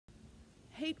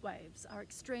Heat waves are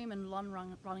extreme and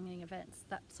long-running events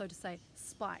that, so to say,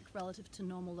 spike relative to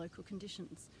normal local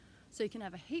conditions. So you can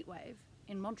have a heat wave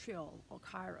in Montreal or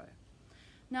Cairo.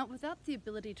 Now, without the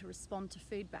ability to respond to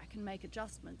feedback and make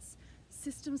adjustments,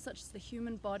 systems such as the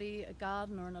human body, a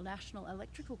garden, or a national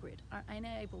electrical grid are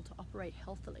unable to operate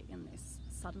healthily in this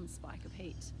sudden spike of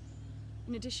heat.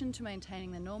 In addition to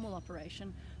maintaining their normal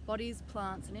operation, bodies,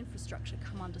 plants, and infrastructure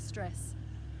come under stress.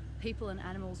 People and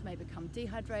animals may become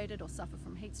dehydrated or suffer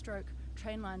from heat stroke,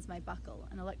 train lines may buckle,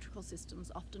 and electrical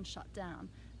systems often shut down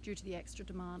due to the extra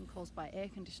demand caused by air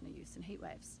conditioner use in heat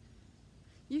waves.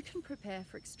 You can prepare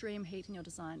for extreme heat in your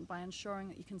design by ensuring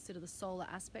that you consider the solar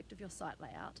aspect of your site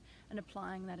layout and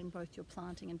applying that in both your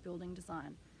planting and building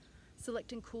design.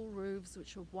 Selecting cool roofs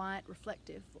which are white,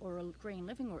 reflective, or a green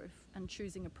living roof, and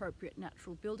choosing appropriate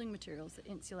natural building materials that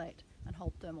insulate and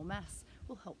hold thermal mass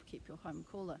will help keep your home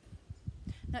cooler.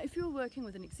 Now, if you're working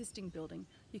with an existing building,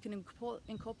 you can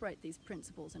incorporate these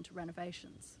principles into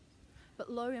renovations. But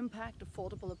low impact,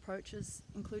 affordable approaches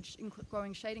include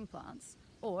growing shading plants,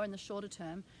 or in the shorter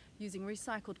term, using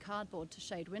recycled cardboard to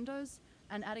shade windows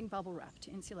and adding bubble wrap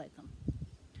to insulate them.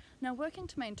 Now, working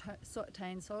to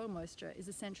maintain soil moisture is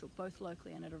essential both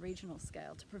locally and at a regional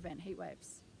scale to prevent heat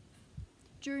waves.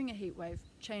 During a heat wave,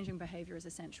 changing behaviour is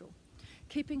essential.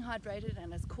 Keeping hydrated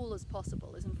and as cool as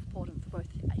possible is important for both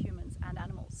humans and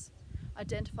animals.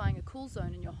 Identifying a cool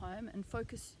zone in your home and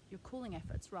focus your cooling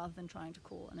efforts rather than trying to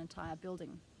cool an entire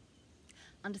building.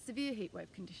 Under severe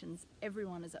heatwave conditions,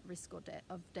 everyone is at risk of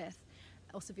death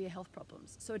or severe health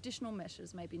problems, so additional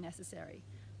measures may be necessary.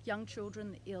 Young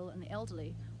children, the ill and the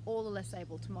elderly all are less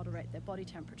able to moderate their body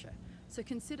temperature, so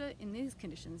consider in these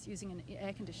conditions using an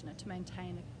air conditioner to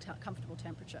maintain a comfortable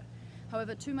temperature.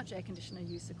 However, too much air conditioner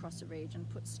use across a region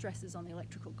puts stresses on the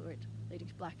electrical grid, leading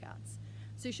to blackouts.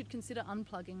 So you should consider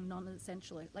unplugging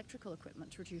non-essential electrical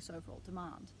equipment to reduce overall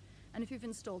demand. And if you've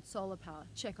installed solar power,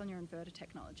 check on your inverter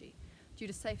technology. Due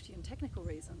to safety and technical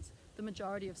reasons, the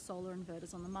majority of solar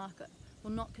inverters on the market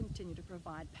will not continue to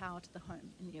provide power to the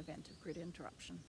home in the event of grid interruption.